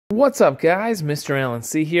What's up, guys? Mr. Alan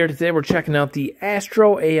C here. Today we're checking out the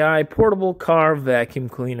Astro AI portable car vacuum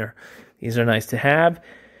cleaner. These are nice to have.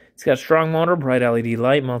 It's got a strong motor, bright LED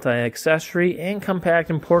light, multi-accessory, and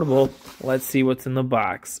compact and portable. Let's see what's in the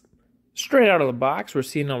box. Straight out of the box, we're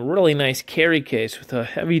seeing a really nice carry case with a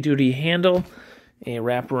heavy-duty handle, a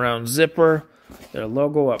wraparound zipper, their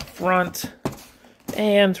logo up front,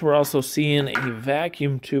 and we're also seeing a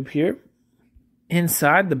vacuum tube here.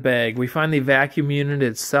 Inside the bag, we find the vacuum unit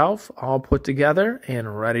itself all put together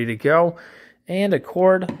and ready to go, and a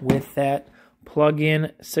cord with that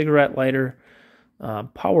plug-in cigarette lighter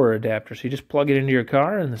power adapter. So you just plug it into your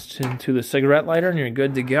car and into the cigarette lighter and you're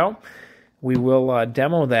good to go. We will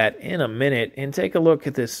demo that in a minute and take a look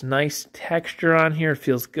at this nice texture on here. It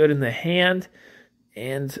feels good in the hand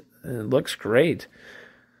and it looks great.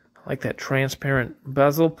 I like that transparent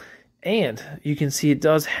bezel, and you can see it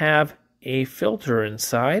does have a filter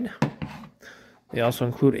inside. They also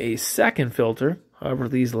include a second filter. However,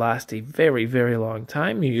 these last a very, very long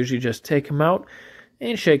time. You usually just take them out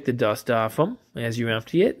and shake the dust off them as you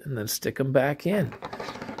empty it and then stick them back in.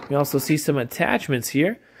 You also see some attachments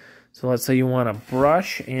here. So let's say you want to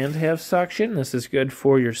brush and have suction. This is good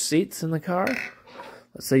for your seats in the car.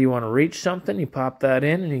 Let's say you want to reach something. You pop that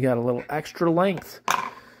in and you got a little extra length.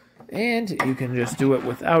 And you can just do it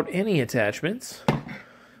without any attachments.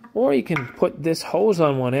 Or you can put this hose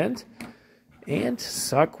on one end and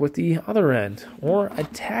suck with the other end. Or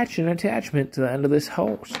attach an attachment to the end of this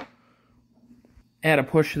hose. Add a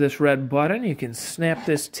push of this red button. You can snap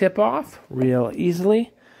this tip off real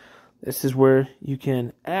easily. This is where you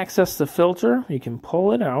can access the filter. You can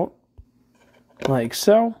pull it out like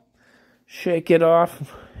so. Shake it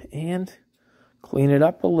off and clean it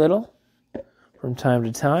up a little from time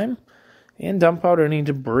to time. And dump out any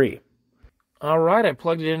debris. Alright, I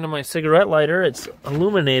plugged it into my cigarette lighter. It's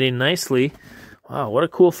illuminating nicely. Wow, what a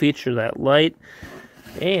cool feature, that light.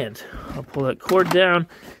 And I'll pull that cord down,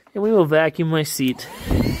 and we will vacuum my seat.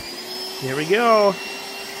 Here we go.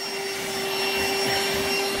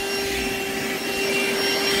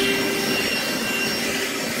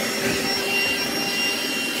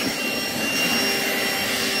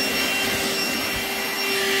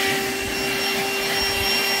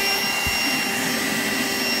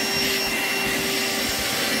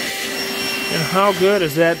 And how good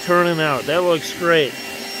is that turning out? That looks great.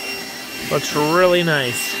 Looks really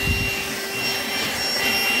nice.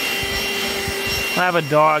 I have a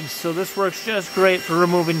dog, so this works just great for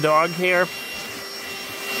removing dog hair.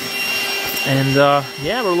 And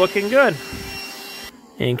yeah, we're looking good.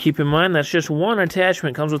 And keep in mind, that's just one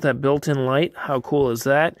attachment. It comes with that built-in light. How cool is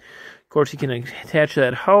that? Of course, you can attach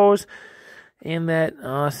that hose and that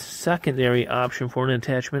secondary option for an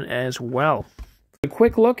attachment as well. A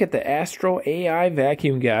quick look at the Astro AI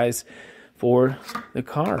vacuum, guys, for the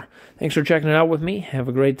car. Thanks for checking it out with me. Have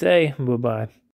a great day. Bye-bye.